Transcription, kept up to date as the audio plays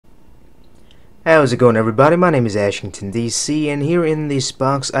How's it going, everybody? My name is AshingtonDC, and here in this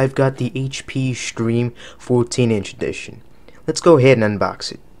box I've got the HP Stream 14-inch edition. Let's go ahead and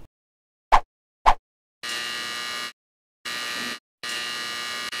unbox it.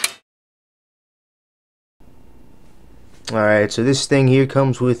 Alright, so this thing here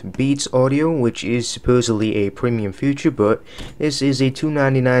comes with Beats Audio, which is supposedly a premium feature, but this is a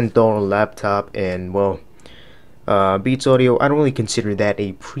 $299 laptop, and well, Beats Audio, I don't really consider that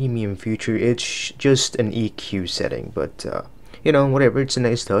a premium feature. It's just an EQ setting, but you know, whatever, it's a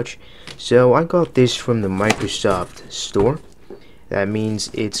nice touch. So I got this from the Microsoft store. That means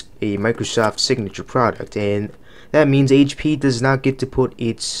it's a Microsoft signature product, and that means HP does not get to put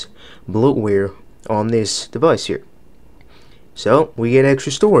its bloatware on this device here. So we get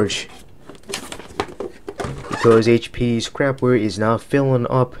extra storage because HP's crapware is not filling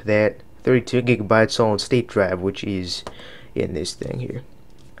up that 32 gigabyte solid state drive, which is in this thing here.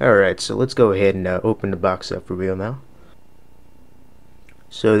 Alright, so let's go ahead and open the box up for real now.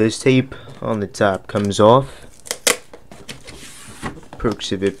 So this tape on the top comes off.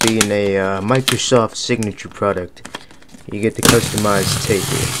 Perks of it being a Microsoft signature product, you get the customized tape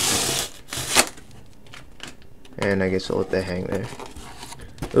here. And I guess I'll let that hang there.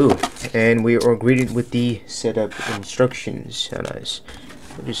 Ooh, and we are greeted with the setup instructions. How nice.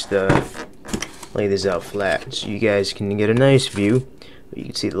 I'll just lay this out flat so you guys can get a nice view. You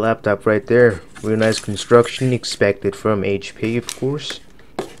can see the laptop right there. Real nice construction, expected from HP, of course.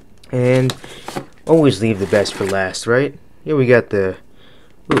 And always leave the best for last, right? Here we got the...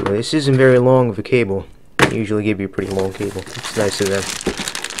 Ooh, this isn't very long of a cable. They usually give you a pretty long cable. It's nice of them,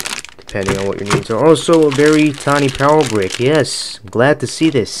 depending on what your needs are. Also, a very tiny power brick. Yes, glad to see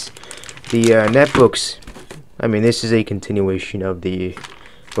this. The netbooks, I mean, this is a continuation of the,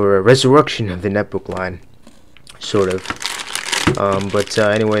 or a resurrection of the netbook line, sort of. But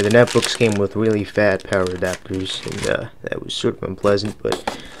anyway, the netbooks came with really fat power adapters, and that was sort of unpleasant,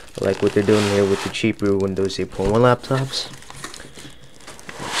 but I like what they're doing here with the cheaper Windows 8.1 laptops.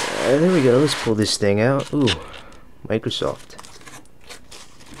 There we go, let's pull this thing out. Ooh, Microsoft.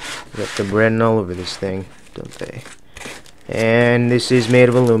 Got the branding all over this thing, don't they? And this is made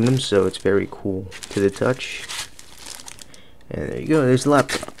of aluminum, so it's very cool to the touch. And there you go, there's the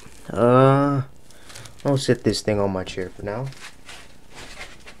laptop. I'll set this thing on my chair for now.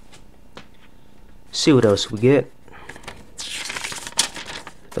 See what else we get.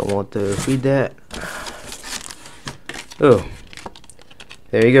 Don't want to read that. Oh,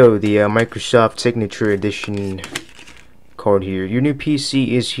 there you go, the Microsoft Signature Edition card here. Your new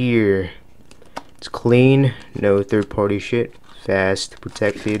PC is here. It's clean, no third-party shit, fast,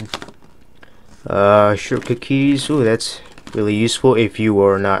 protected. Shortcut keys. Ooh, that's really useful if you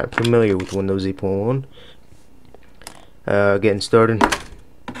are not familiar with Windows 8.1. Getting started.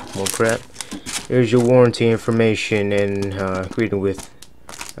 More crap. Here's your warranty information and greeting with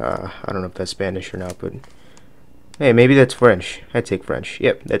I don't know if that's Spanish or not, but hey, maybe that's French. I take French.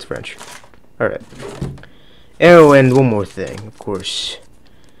 Yep, that's French. Alright. Oh, and one more thing, of course.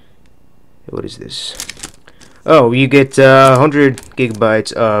 What is this? Oh, you get 100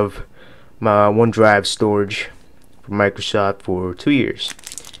 gigabytes of my OneDrive storage from Microsoft for 2 years.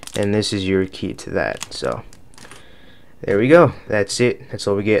 And this is your key to that. So, there we go. That's it. That's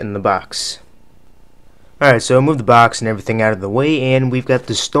all we get in the box. Alright, so I moved the box and everything out of the way, and we've got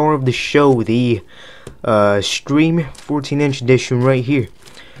the star of the show, the Stream 14-inch edition right here.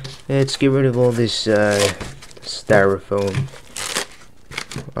 Let's get rid of all this styrofoam.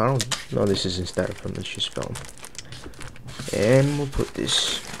 I don't know, this isn't styrofoam, it's just foam. And we'll put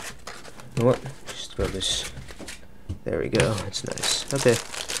this, you know what, just throw this, there we go, that's nice. Okay,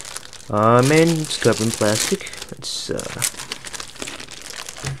 and it's covered in plastic. Let's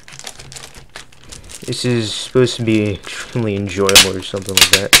this is supposed to be extremely enjoyable or something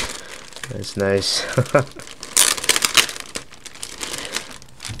like that. That's nice.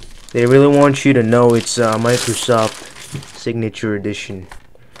 They really want you to know it's Microsoft Signature Edition.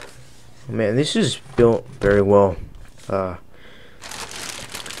 Man, this is built very well.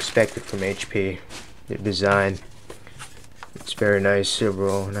 Expected from HP. The design, it's very nice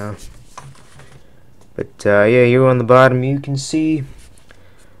overall now. But yeah, here on the bottom you can see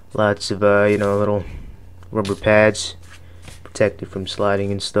lots of you know, little rubber pads, protected from sliding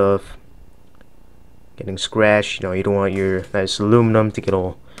and stuff, getting scratched. You know, you don't want your nice aluminum to get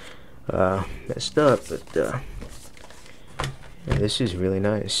all messed up. But yeah, this is really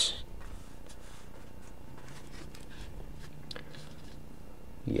nice.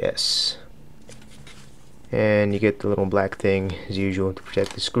 Yes. And you get the little black thing as usual to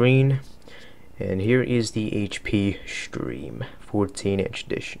protect the screen. And here is the HP Stream 14-inch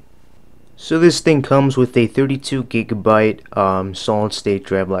edition. So this thing comes with a 32 gigabyte solid state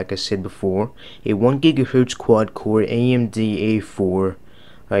drive, like I said before, a 1 gigahertz quad core AMD A4,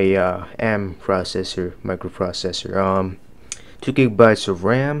 a AM processor, microprocessor, 2 gigabytes of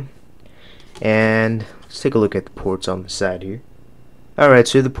RAM, and let's take a look at the ports on the side here. Alright,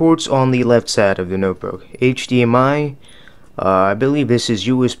 so the ports on the left side of the notebook: HDMI, I believe this is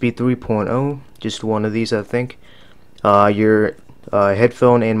USB 3.0, just one of these I think, your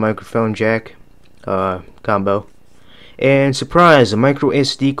headphone and microphone jack combo, and surprise, a micro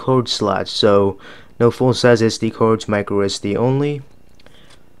SD card slot. So no full size SD cards, micro SD only.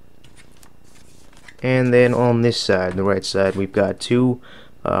 And then on this side, the right side, we've got two,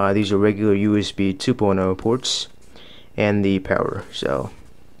 these are regular USB 2.0 ports, and the power. So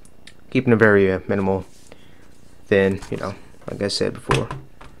keeping it very minimal, thin, you know, like I said before.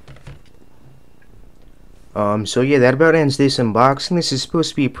 So yeah, that about ends this unboxing. This is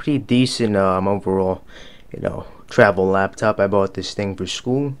supposed to be a pretty decent overall, you know, travel laptop. I bought this thing for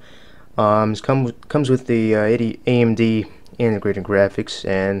school. It comes with the AMD integrated graphics,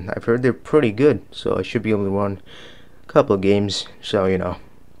 and I've heard they're pretty good, so I should be able to run a couple of games. So, you know,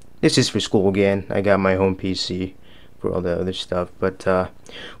 this is for school again. I got my home PC for all the other stuff, but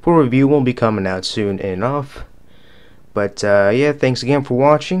full review will be coming out soon enough. But yeah, thanks again for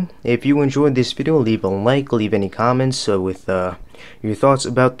watching. If you enjoyed this video, leave a like, leave any comments with your thoughts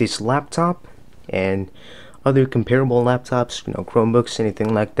about this laptop and other comparable laptops, you know, Chromebooks,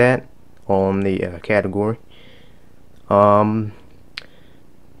 anything like that, all in the category. Feel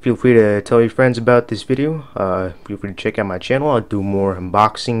free to tell your friends about this video. Feel free to check out my channel. I'll do more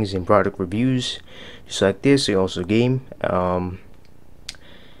unboxings and product reviews just like this. I also game.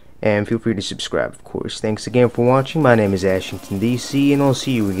 And feel free to subscribe, of course. Thanks again for watching. My name is AshingtonDC, and I'll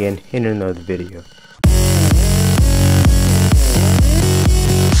see you again in another video.